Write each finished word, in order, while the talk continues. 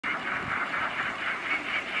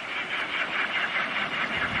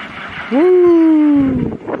Woo!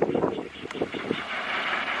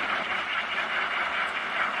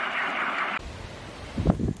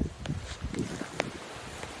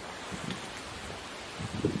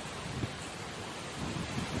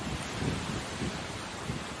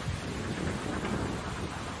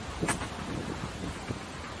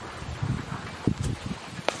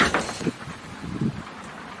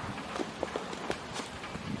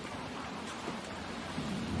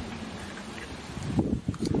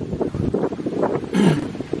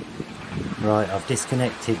 Right, I've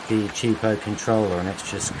disconnected the cheapo controller and it's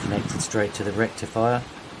just connected straight to the rectifier.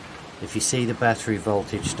 If you see the battery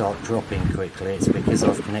voltage start dropping quickly, it's because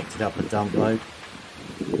I've connected up a dump load.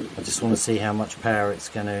 I just want to see how much power it's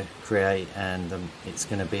going to create, and it's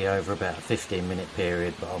going to be over about a 15-minute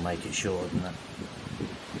period, but I'll make it shorter than that.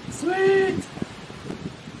 Sweet!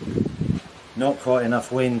 Not quite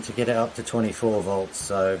enough wind to get it up to 24 volts,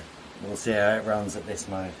 so we'll see how it runs at this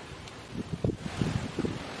mode.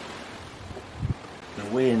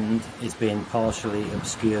 The wind is being partially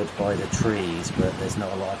obscured by the trees, but there's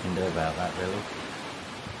not a lot I can do about that really.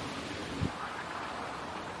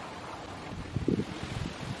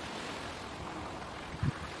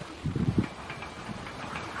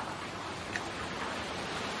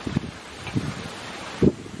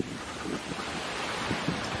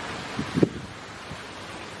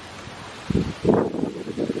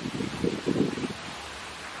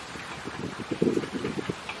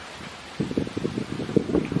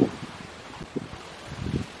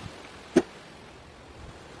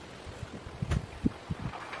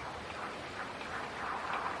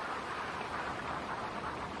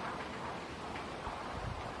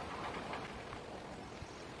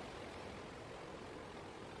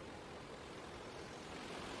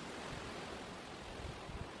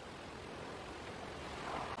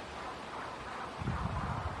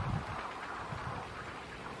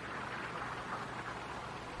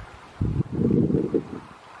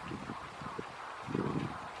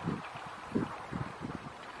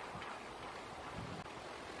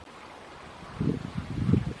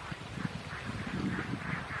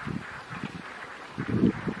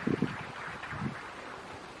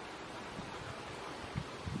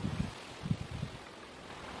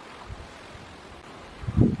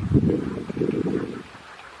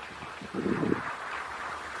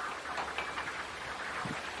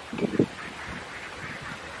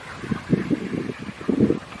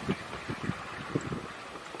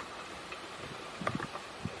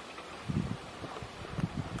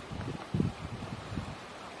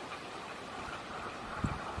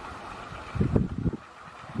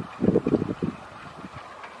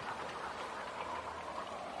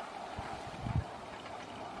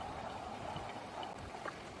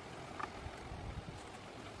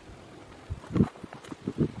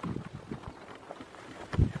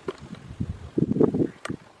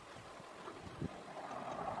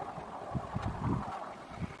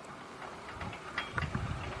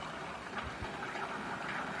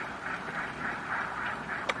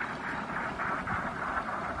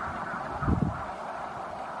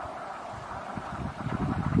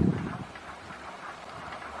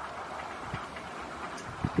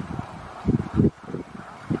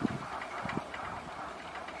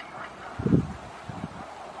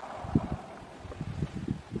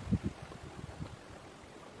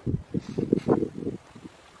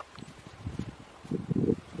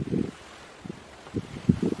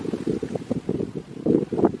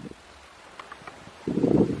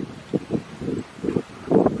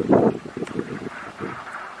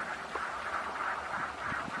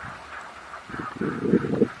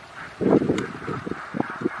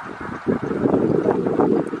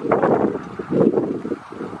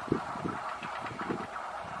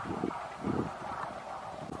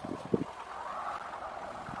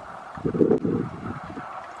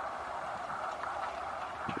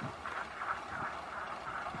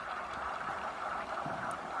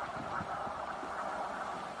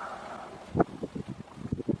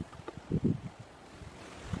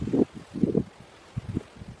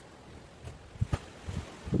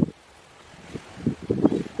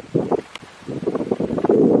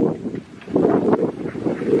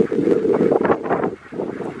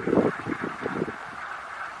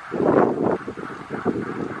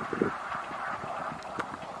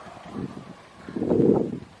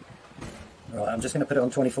 I'm just going to put it on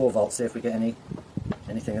 24 volts, see if we get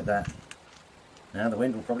anything at that. Now the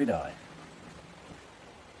wind will probably die.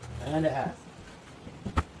 And it has.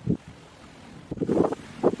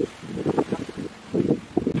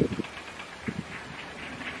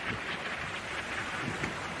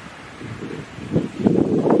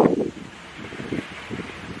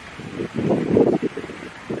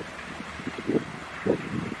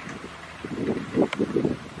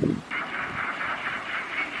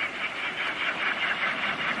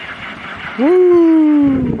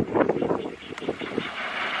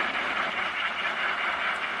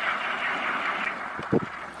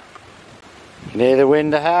 Near the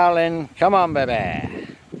wind a howling. Come on, baby.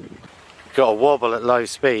 Got a wobble at low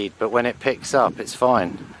speed, but when it picks up, it's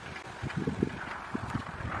fine.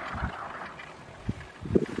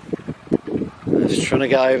 Just trying to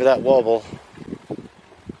get over that wobble.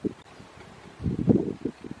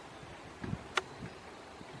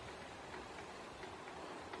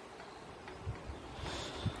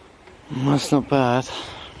 That's not bad.